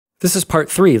This is part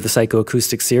 3 of the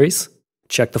Psychoacoustics series.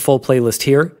 Check the full playlist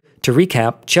here. To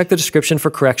recap, check the description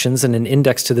for corrections and an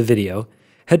index to the video.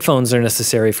 Headphones are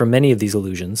necessary for many of these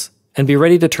illusions, and be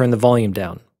ready to turn the volume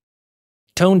down.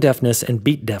 Tone deafness and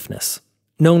beat deafness.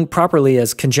 Known properly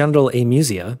as congenital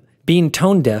amusia, being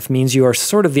tone deaf means you are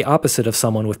sort of the opposite of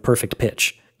someone with perfect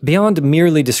pitch. Beyond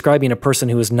merely describing a person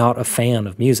who is not a fan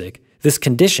of music, this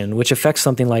condition, which affects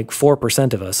something like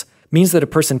 4% of us, means that a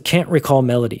person can't recall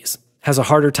melodies, has a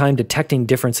harder time detecting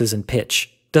differences in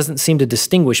pitch, doesn't seem to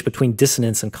distinguish between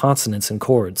dissonance and consonance in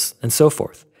chords, and so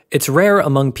forth. It's rare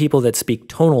among people that speak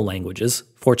tonal languages,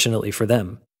 fortunately for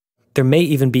them. There may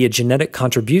even be a genetic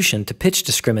contribution to pitch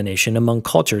discrimination among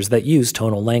cultures that use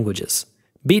tonal languages.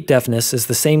 Beat deafness is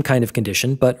the same kind of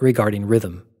condition, but regarding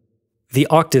rhythm. The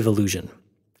octave illusion.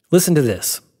 Listen to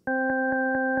this.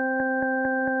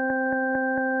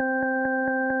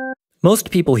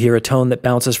 Most people hear a tone that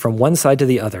bounces from one side to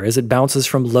the other as it bounces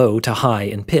from low to high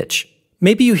in pitch.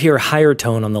 Maybe you hear a higher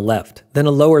tone on the left, then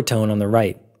a lower tone on the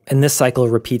right, and this cycle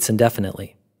repeats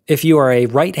indefinitely. If you are a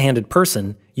right-handed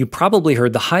person, you probably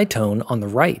heard the high tone on the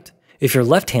right. If you're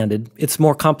left-handed, it's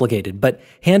more complicated, but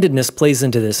handedness plays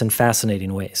into this in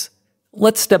fascinating ways.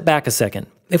 Let's step back a second.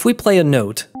 If we play a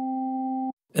note,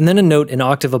 and then a note an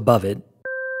octave above it,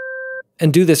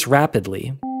 and do this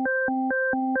rapidly,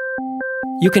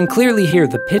 you can clearly hear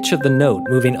the pitch of the note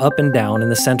moving up and down in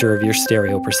the center of your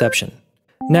stereo perception.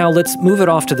 Now let's move it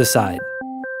off to the side.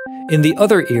 In the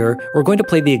other ear, we're going to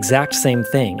play the exact same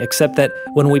thing, except that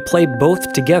when we play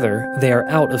both together, they are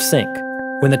out of sync.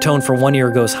 When the tone from one ear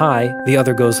goes high, the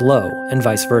other goes low, and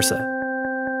vice versa.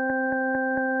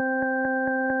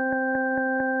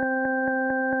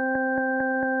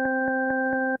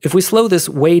 If we slow this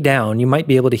way down, you might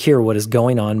be able to hear what is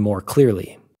going on more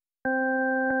clearly.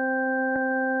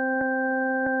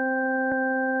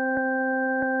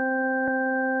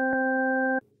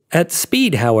 At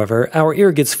speed, however, our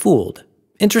ear gets fooled.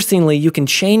 Interestingly, you can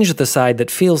change the side that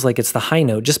feels like it's the high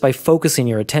note just by focusing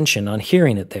your attention on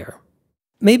hearing it there.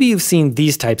 Maybe you've seen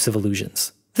these types of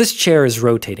illusions. This chair is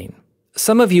rotating.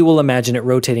 Some of you will imagine it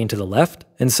rotating to the left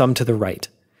and some to the right.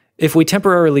 If we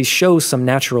temporarily show some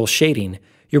natural shading,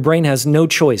 your brain has no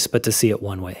choice but to see it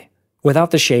one way.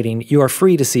 Without the shading, you are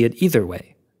free to see it either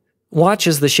way. Watch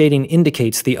as the shading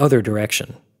indicates the other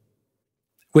direction.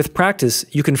 With practice,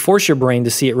 you can force your brain to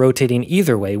see it rotating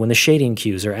either way when the shading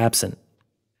cues are absent.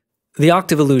 The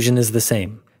octave illusion is the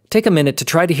same. Take a minute to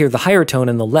try to hear the higher tone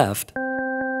in the left,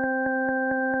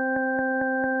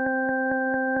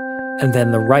 and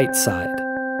then the right side.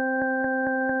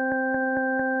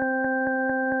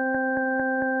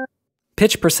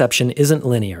 Pitch perception isn't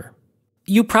linear.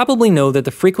 You probably know that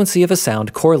the frequency of a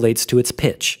sound correlates to its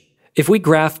pitch. If we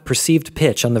graph perceived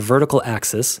pitch on the vertical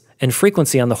axis and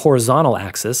frequency on the horizontal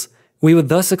axis, we would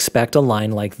thus expect a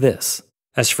line like this.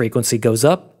 As frequency goes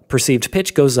up, perceived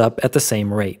pitch goes up at the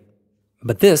same rate.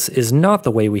 But this is not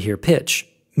the way we hear pitch.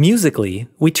 Musically,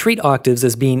 we treat octaves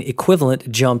as being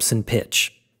equivalent jumps in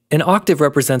pitch. An octave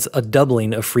represents a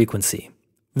doubling of frequency.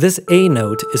 This A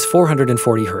note is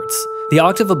 440 Hz. The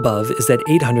octave above is at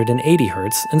 880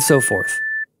 Hz, and so forth.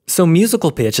 So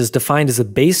musical pitch is defined as a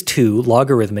base 2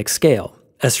 logarithmic scale.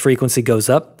 As frequency goes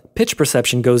up, pitch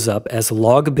perception goes up as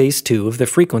log base 2 of the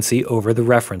frequency over the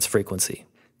reference frequency.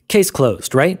 Case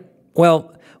closed, right?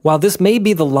 Well, while this may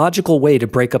be the logical way to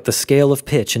break up the scale of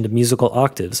pitch into musical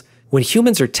octaves, when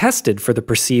humans are tested for the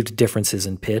perceived differences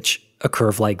in pitch, a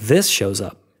curve like this shows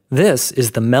up. This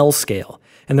is the Mel scale,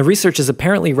 and the research is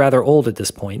apparently rather old at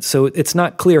this point, so it's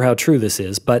not clear how true this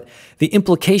is, but the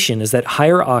implication is that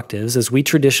higher octaves, as we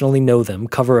traditionally know them,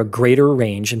 cover a greater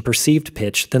range in perceived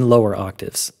pitch than lower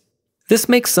octaves. This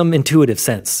makes some intuitive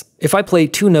sense. If I play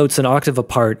two notes an octave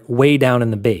apart way down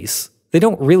in the bass, they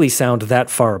don't really sound that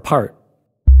far apart.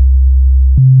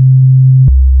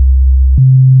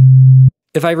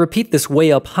 If I repeat this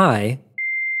way up high,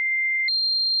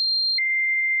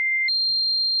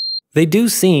 they do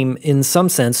seem, in some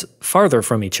sense, farther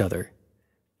from each other.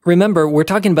 Remember, we're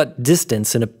talking about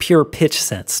distance in a pure pitch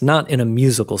sense, not in a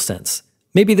musical sense.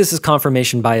 Maybe this is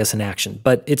confirmation bias in action,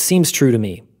 but it seems true to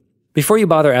me. Before you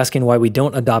bother asking why we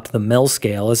don't adopt the Mel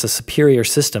scale as a superior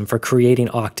system for creating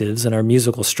octaves in our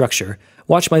musical structure,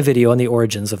 watch my video on the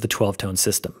origins of the 12-tone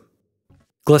system.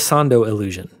 Glissando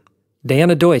illusion.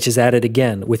 Diana Deutsch is at it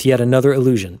again with yet another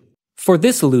illusion. For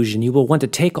this illusion, you will want to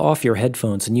take off your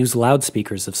headphones and use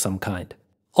loudspeakers of some kind.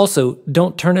 Also,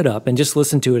 don't turn it up and just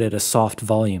listen to it at a soft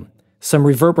volume. Some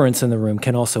reverberance in the room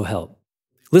can also help.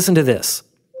 Listen to this.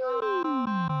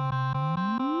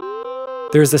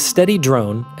 There is a steady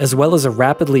drone, as well as a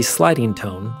rapidly sliding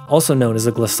tone, also known as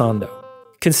a glissando.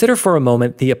 Consider for a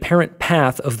moment the apparent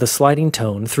path of the sliding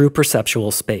tone through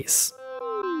perceptual space.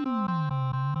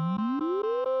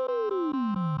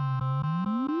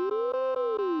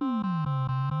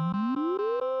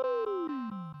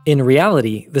 In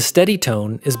reality, the steady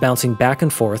tone is bouncing back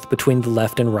and forth between the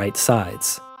left and right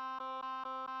sides.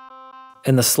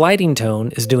 And the sliding tone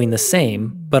is doing the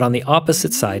same, but on the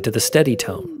opposite side to the steady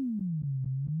tone.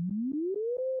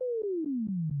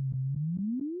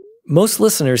 Most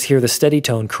listeners hear the steady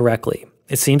tone correctly.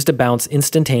 It seems to bounce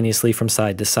instantaneously from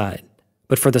side to side.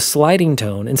 But for the sliding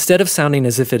tone, instead of sounding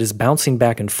as if it is bouncing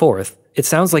back and forth, it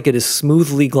sounds like it is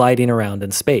smoothly gliding around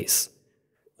in space.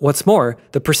 What's more,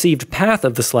 the perceived path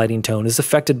of the sliding tone is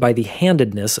affected by the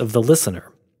handedness of the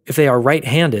listener. If they are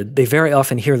right-handed, they very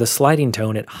often hear the sliding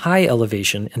tone at high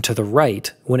elevation and to the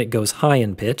right when it goes high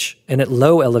in pitch, and at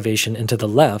low elevation and to the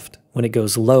left when it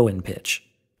goes low in pitch.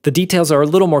 The details are a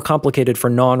little more complicated for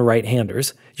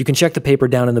non-right-handers. You can check the paper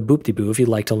down in the boop-de-boo if you'd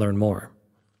like to learn more.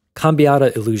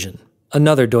 Cambiata illusion.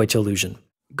 Another Deutsch illusion.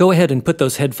 Go ahead and put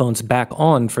those headphones back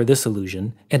on for this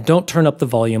illusion, and don't turn up the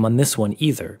volume on this one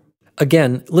either.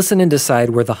 Again, listen and decide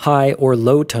where the high or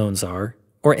low tones are,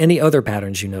 or any other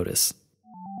patterns you notice.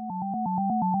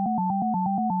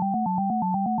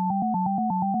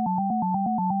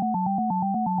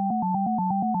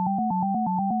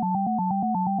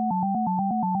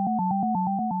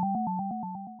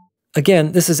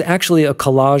 Again, this is actually a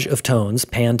collage of tones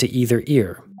panned to either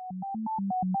ear.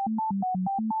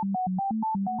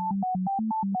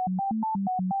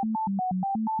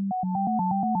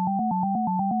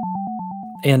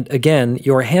 And again,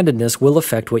 your handedness will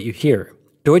affect what you hear.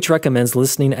 Deutsch recommends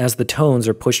listening as the tones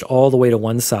are pushed all the way to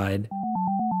one side,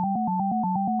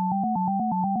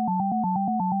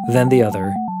 then the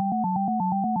other,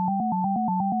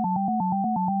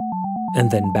 and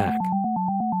then back.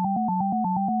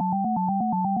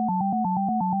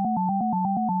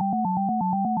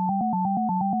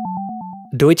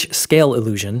 Deutsch scale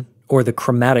illusion, or the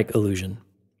chromatic illusion.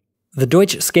 The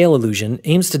Deutsch scale illusion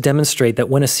aims to demonstrate that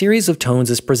when a series of tones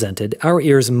is presented, our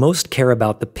ears most care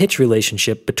about the pitch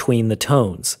relationship between the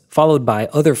tones, followed by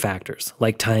other factors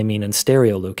like timing and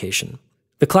stereo location.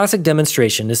 The classic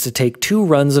demonstration is to take two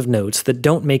runs of notes that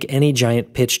don't make any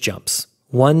giant pitch jumps,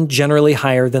 one generally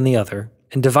higher than the other,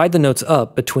 and divide the notes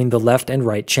up between the left and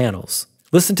right channels.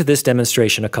 Listen to this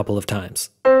demonstration a couple of times.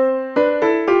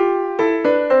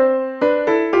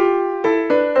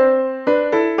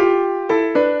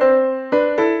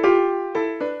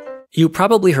 You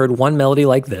probably heard one melody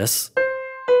like this,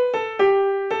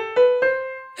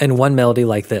 and one melody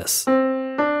like this.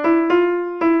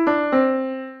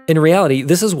 In reality,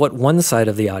 this is what one side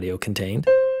of the audio contained,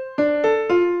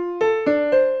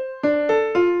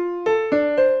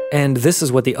 and this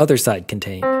is what the other side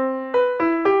contained.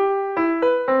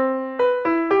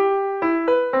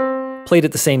 Played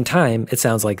at the same time, it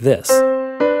sounds like this.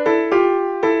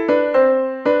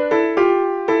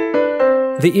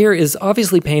 The ear is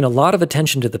obviously paying a lot of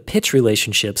attention to the pitch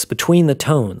relationships between the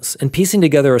tones and piecing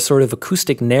together a sort of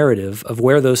acoustic narrative of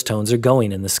where those tones are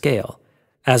going in the scale.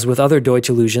 As with other Deutsch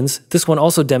illusions, this one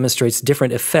also demonstrates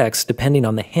different effects depending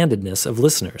on the handedness of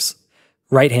listeners.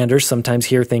 Right-handers sometimes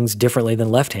hear things differently than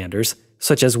left-handers,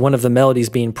 such as one of the melodies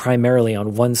being primarily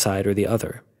on one side or the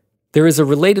other. There is a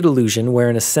related illusion where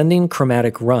an ascending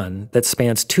chromatic run that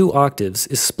spans 2 octaves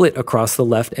is split across the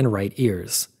left and right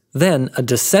ears. Then, a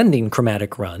descending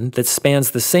chromatic run that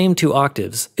spans the same 2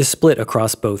 octaves is split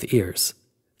across both ears.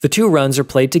 The 2 runs are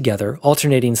played together,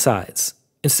 alternating sides.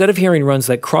 Instead of hearing runs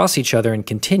that cross each other and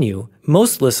continue,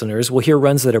 most listeners will hear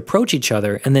runs that approach each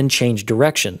other and then change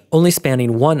direction, only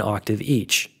spanning 1 octave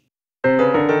each.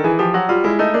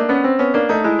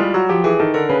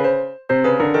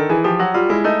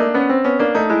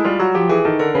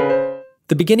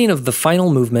 The beginning of the final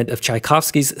movement of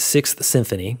Tchaikovsky's 6th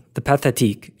Symphony, the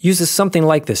Pathétique, uses something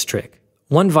like this trick.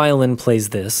 One violin plays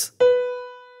this,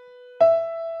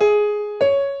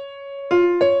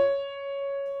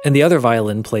 and the other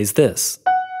violin plays this.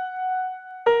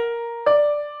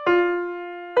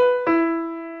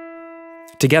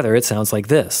 Together it sounds like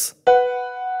this.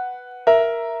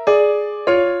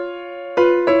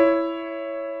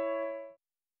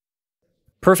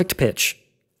 Perfect pitch.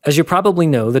 As you probably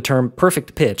know, the term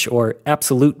perfect pitch, or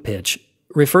absolute pitch,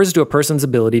 refers to a person's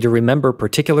ability to remember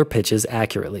particular pitches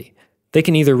accurately. They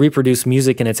can either reproduce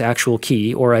music in its actual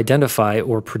key or identify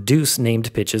or produce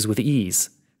named pitches with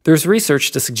ease. There's research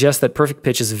to suggest that perfect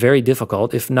pitch is very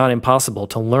difficult, if not impossible,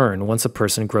 to learn once a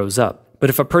person grows up.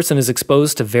 But if a person is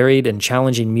exposed to varied and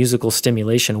challenging musical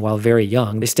stimulation while very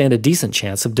young, they stand a decent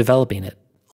chance of developing it.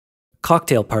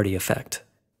 Cocktail party effect.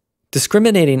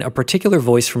 Discriminating a particular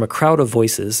voice from a crowd of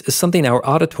voices is something our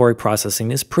auditory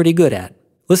processing is pretty good at.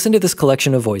 Listen to this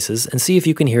collection of voices and see if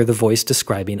you can hear the voice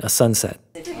describing a sunset.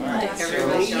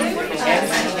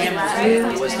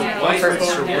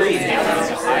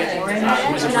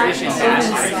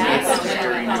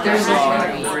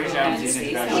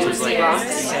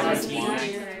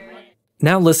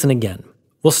 Now listen again.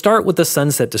 We'll start with the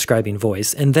sunset describing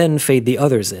voice and then fade the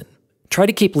others in. Try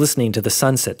to keep listening to the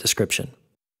sunset description.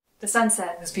 The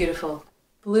sunset was beautiful.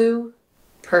 Blue,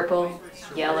 purple,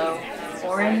 yellow,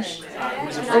 orange.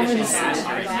 Over the sea,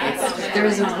 there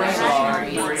was a rainbow.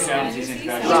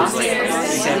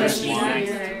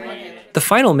 The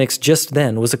final mix just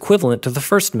then was equivalent to the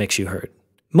first mix you heard.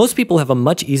 Most people have a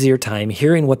much easier time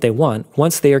hearing what they want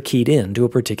once they are keyed in to a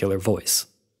particular voice.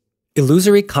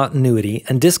 Illusory continuity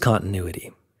and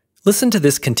discontinuity. Listen to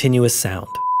this continuous sound.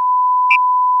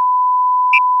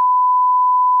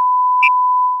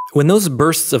 When those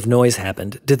bursts of noise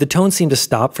happened, did the tone seem to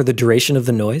stop for the duration of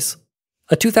the noise?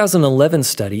 A 2011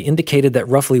 study indicated that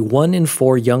roughly 1 in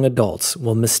 4 young adults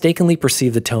will mistakenly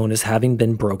perceive the tone as having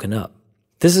been broken up.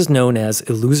 This is known as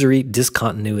illusory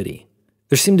discontinuity.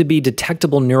 There seem to be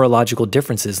detectable neurological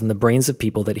differences in the brains of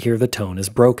people that hear the tone as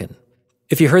broken.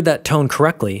 If you heard that tone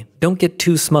correctly, don't get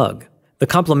too smug. The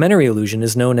complementary illusion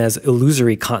is known as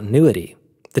illusory continuity.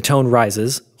 The tone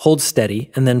rises, holds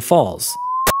steady, and then falls.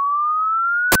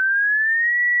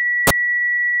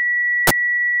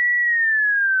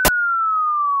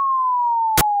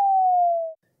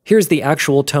 Here's the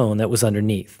actual tone that was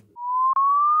underneath.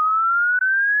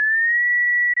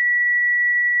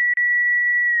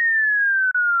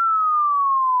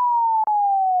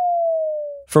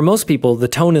 For most people, the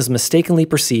tone is mistakenly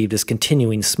perceived as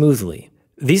continuing smoothly.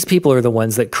 These people are the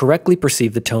ones that correctly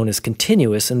perceive the tone as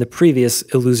continuous in the previous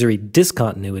illusory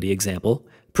discontinuity example,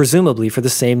 presumably for the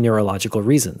same neurological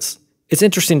reasons. It's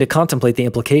interesting to contemplate the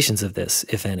implications of this,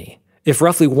 if any. If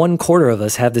roughly 1/4 of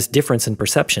us have this difference in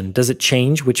perception, does it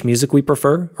change which music we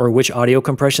prefer, or which audio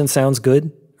compression sounds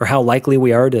good, or how likely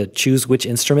we are to choose which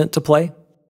instrument to play?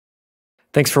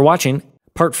 Thanks for watching.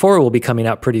 Part 4 will be coming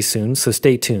out pretty soon, so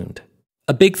stay tuned.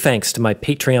 A big thanks to my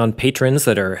Patreon patrons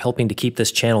that are helping to keep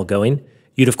this channel going.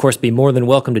 You'd of course be more than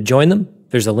welcome to join them.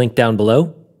 There's a link down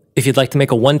below. If you'd like to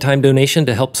make a one-time donation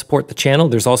to help support the channel,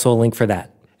 there's also a link for that.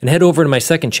 And head over to my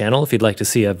second channel if you'd like to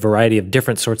see a variety of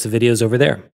different sorts of videos over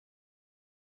there.